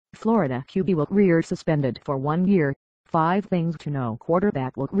Florida QB Will Grier suspended for 1 year. 5 things to know.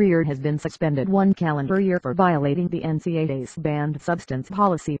 Quarterback Will Grier has been suspended 1 calendar year for violating the NCAA's banned substance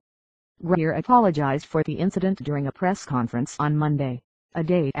policy. Grier apologized for the incident during a press conference on Monday, a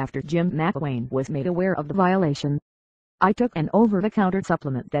day after Jim McElwain was made aware of the violation. "I took an over-the-counter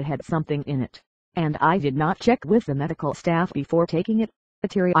supplement that had something in it, and I did not check with the medical staff before taking it," a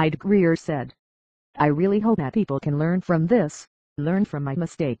teary-eyed Grier said. "I really hope that people can learn from this, learn from my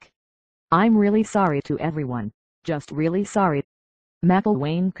mistake. I'm really sorry to everyone, just really sorry."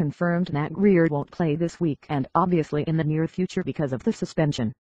 McElwain confirmed that Grier won't play this week and obviously in the near future because of the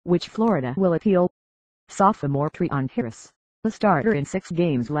suspension, which Florida will appeal. Sophomore Treon Harris, the starter in 6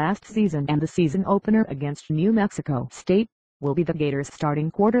 games last season and the season opener against New Mexico State, will be the Gators'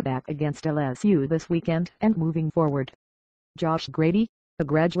 starting quarterback against LSU this weekend and moving forward. Josh Grady, a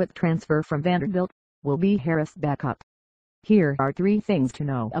graduate transfer from Vanderbilt, will be Harris' backup. Here are 3 things to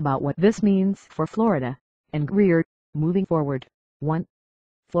know about what this means for Florida and Grier moving forward. 1.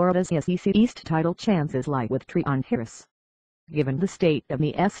 Florida's SEC East title chances lie with Treon Harris. Given the state of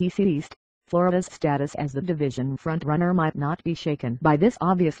the SEC East, Florida's status as the division frontrunner might not be shaken by this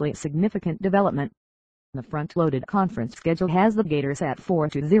obviously significant development. The front-loaded conference schedule has the Gators at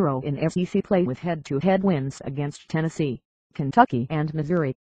 4-0 in SEC play with head-to-head wins against Tennessee, Kentucky and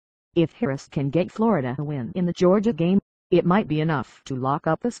Missouri. If Harris can get Florida a win in the Georgia game, it might be enough to lock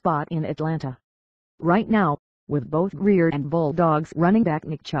up a spot in Atlanta. Right now, with both Grier and Bulldogs running back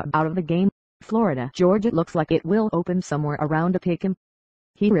Nick Chubb out of the game, Florida-Georgia looks like it will open somewhere around a pick'em.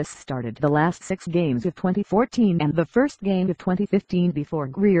 Harris started the last 6 games of 2014 and the first game of 2015 before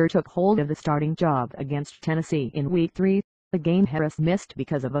Grier took hold of the starting job against Tennessee in Week 3, the game Harris missed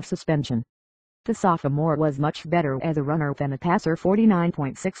because of a suspension. The sophomore was much better as a runner than a passer,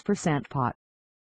 49.6% pot.